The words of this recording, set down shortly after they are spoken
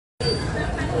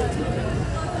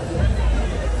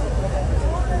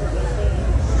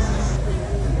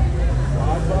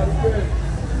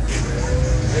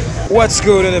What's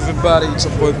going on, everybody? It's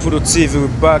your boy Puerto TV.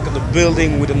 We're back in the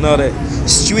building with another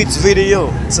streets video.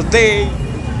 Today,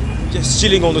 just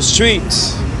chilling on the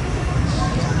streets.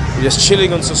 We're just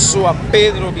chilling on Sosúa,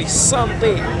 Pedro,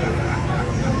 clisante.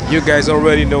 You guys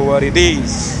already know what it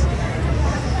is.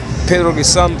 Pedro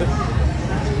clisante.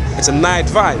 It's a night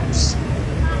vibes.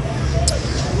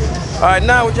 Alright,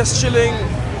 now we're just chilling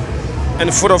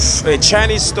in front of a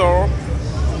Chinese store.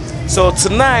 So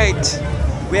tonight,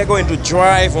 we are going to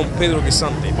drive on Pedro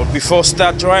clisante. But before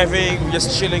start driving, we're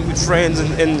just chilling with friends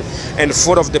in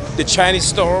front of the Chinese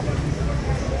store,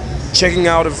 checking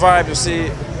out the vibe to see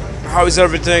how is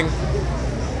everything.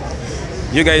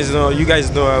 You guys know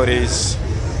how it is.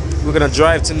 We're gonna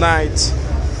drive tonight,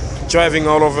 driving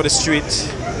all over the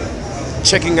street,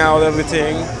 checking out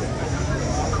everything.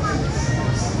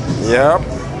 Yep.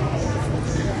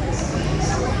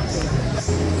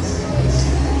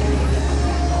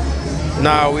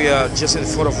 Now we are just in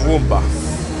front of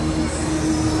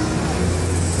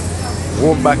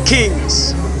Womba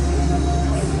Kings.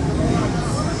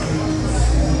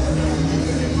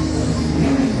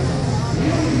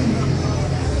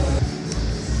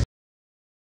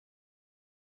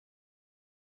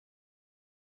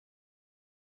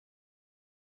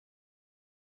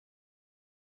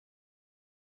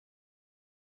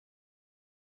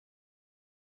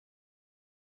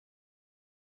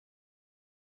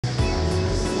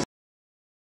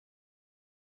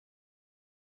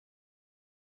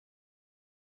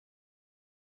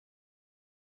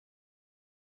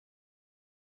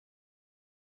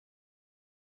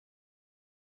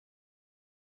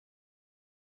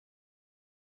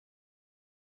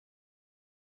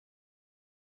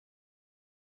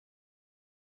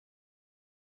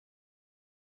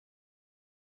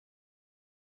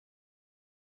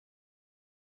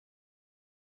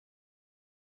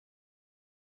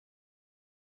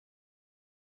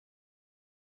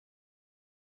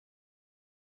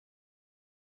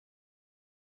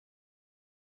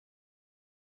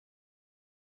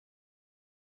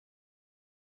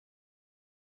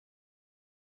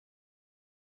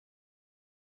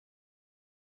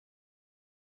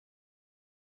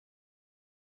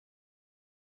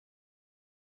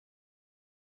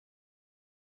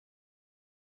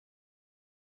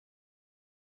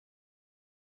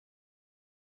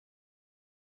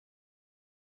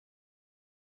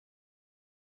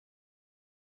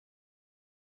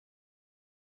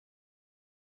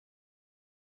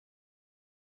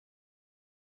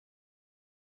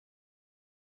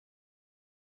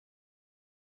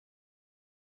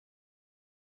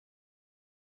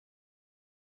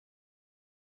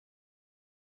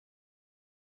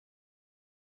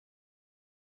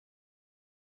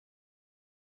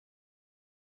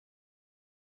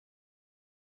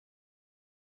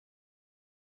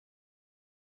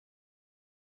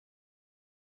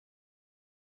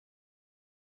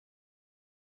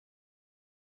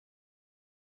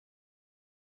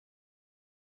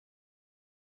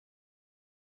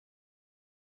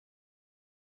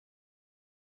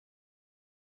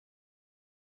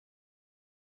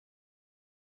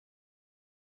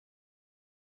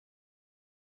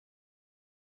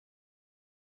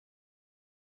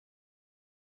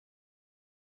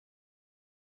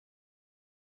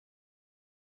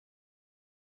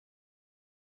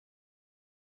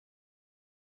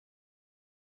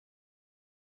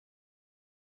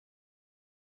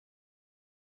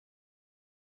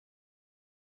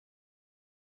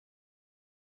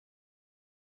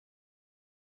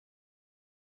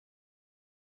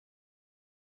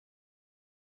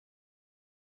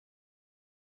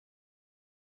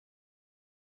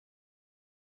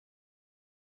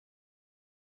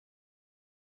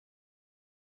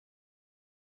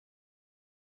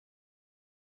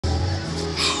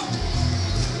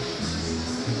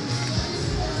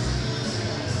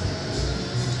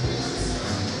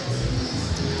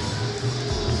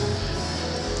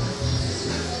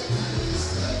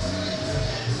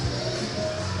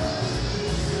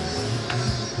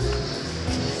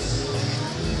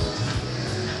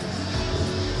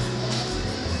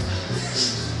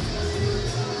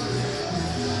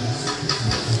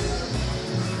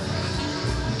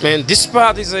 Man, this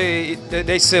spot is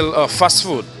they sell fast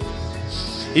food.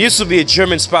 It used to be a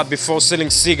German spot before selling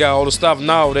cigar, all the stuff.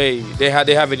 Now they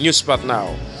have a new spot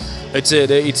now. It's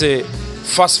a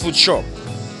fast food shop,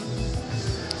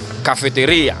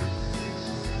 cafeteria,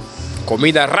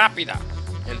 comida rápida,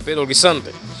 and Pedro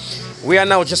clisante. We are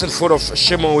now just in front of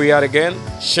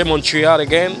Shemon Triad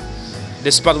again,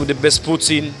 the spot with the best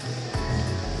poutine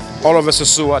All over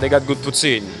Sosúa, they got good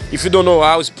poutine. If you don't know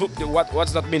how it's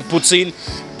what's that mean poutine?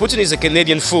 Poutine is a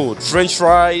Canadian food. French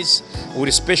fries with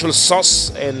a special sauce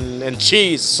and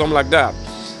cheese, something like that.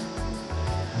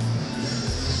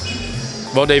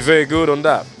 But they're very good on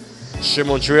that. Chez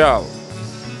Montreal.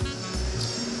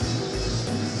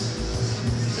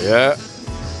 Yeah.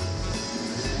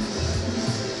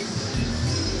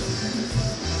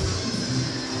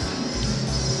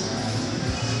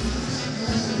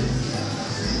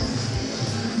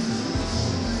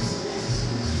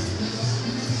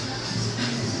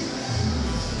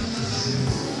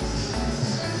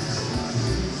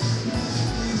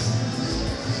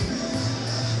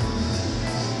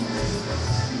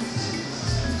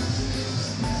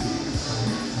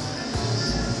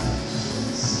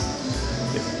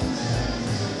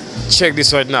 Check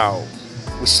this right now.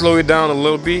 We slow it down a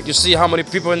little bit. You see how many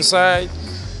people inside?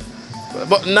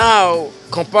 But now,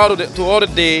 compared to other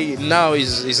day, now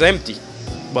is empty.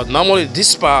 But normally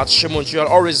this part, chez Montreal,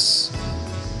 always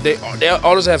they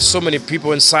always have so many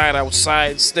people inside,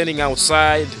 outside, standing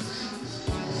outside,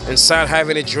 inside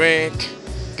having a drink,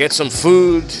 get some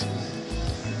food.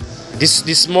 This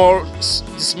small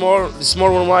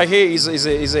one right here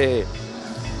is a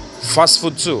fast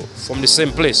food too from the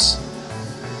same place.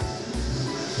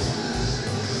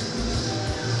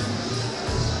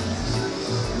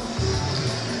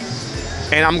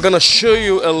 And I'm gonna show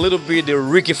you a little bit the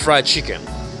Ricky fried chicken.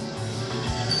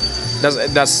 And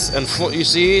you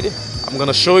see it. I'm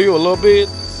gonna show you a little bit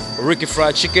Ricky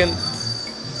fried chicken.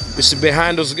 You see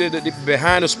behind those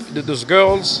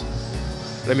girls.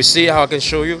 Let me see how I can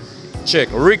show you. Check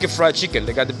Ricky fried chicken.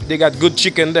 They got good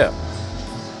chicken there.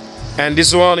 And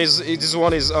this one is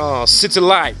City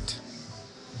Light.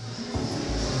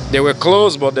 They were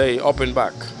closed, but they opened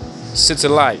back. City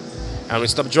Light, and we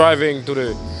stopped driving to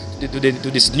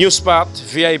this new spot,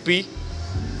 VIP.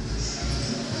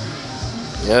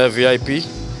 Yeah, VIP.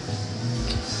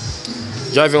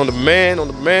 Driving on the main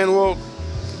road,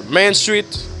 the main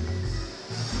street.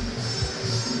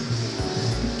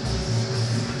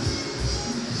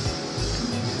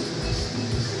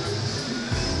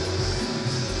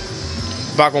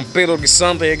 Back on Pedro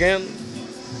clisante again.